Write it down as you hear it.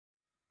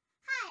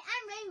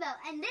Rainbow,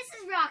 and this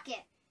is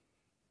Rocket.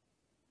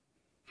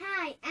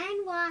 Hi,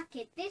 I'm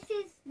Rocket. This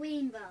is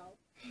Rainbow.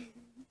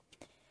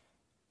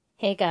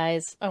 Hey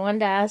guys, I wanted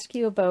to ask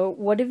you about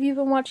what have you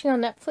been watching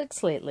on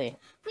Netflix lately?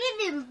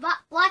 We've been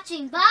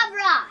watching Bob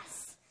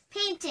Ross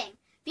painting.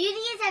 Beauty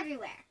is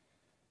everywhere.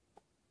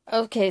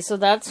 Okay, so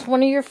that's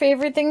one of your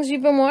favorite things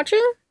you've been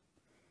watching?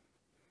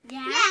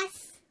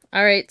 Yes.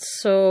 Alright,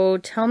 so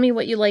tell me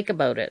what you like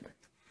about it.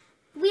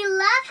 We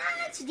love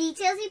how much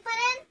details he put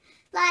in.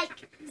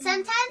 Like,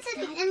 sometimes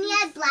and he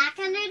had black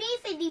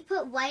underneath and he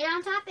put white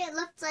on top. It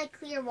looked like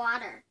clear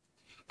water.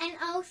 And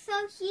also,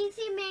 he's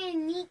made a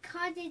neat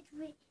cottage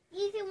with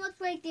even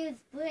looks like there's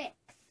bricks.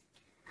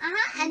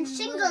 And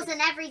shingles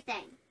and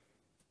everything.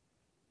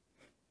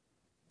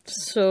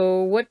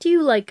 So, what do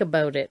you like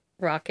about it,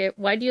 Rocket?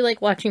 Why do you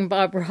like watching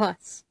Bob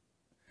Ross?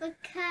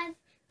 Because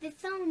there's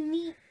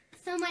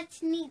so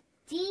much neat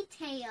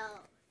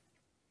detail.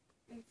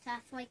 And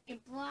stuff like the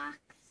blocks,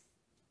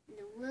 and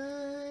the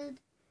wood,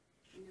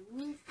 and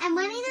the roof. And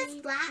when he does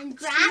black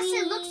grass,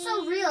 it looks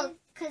so real.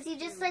 Because he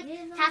just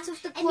taps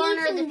with the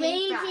corner of the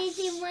paintbrush. And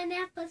even in one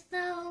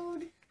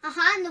episode.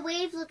 And the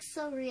wave looks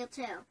so real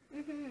too.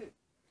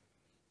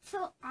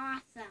 So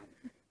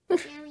awesome.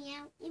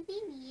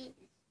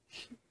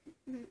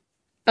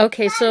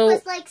 Okay,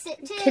 so likes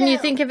it too. can you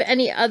think of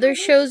any other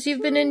shows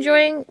you've been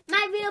enjoying?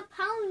 My Little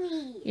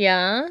Pony.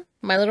 Yeah,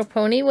 My Little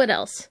Pony, what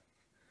else?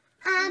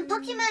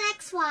 Pokemon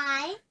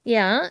XY.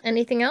 Yeah,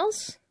 anything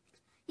else?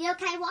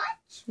 Yokai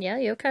Watch? Yeah,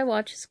 Yokai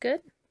Watch is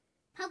good.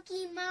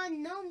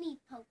 Pokemon Nomi.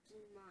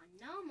 Pokemon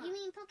Noma. You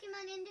mean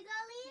Pokemon Indigo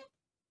League?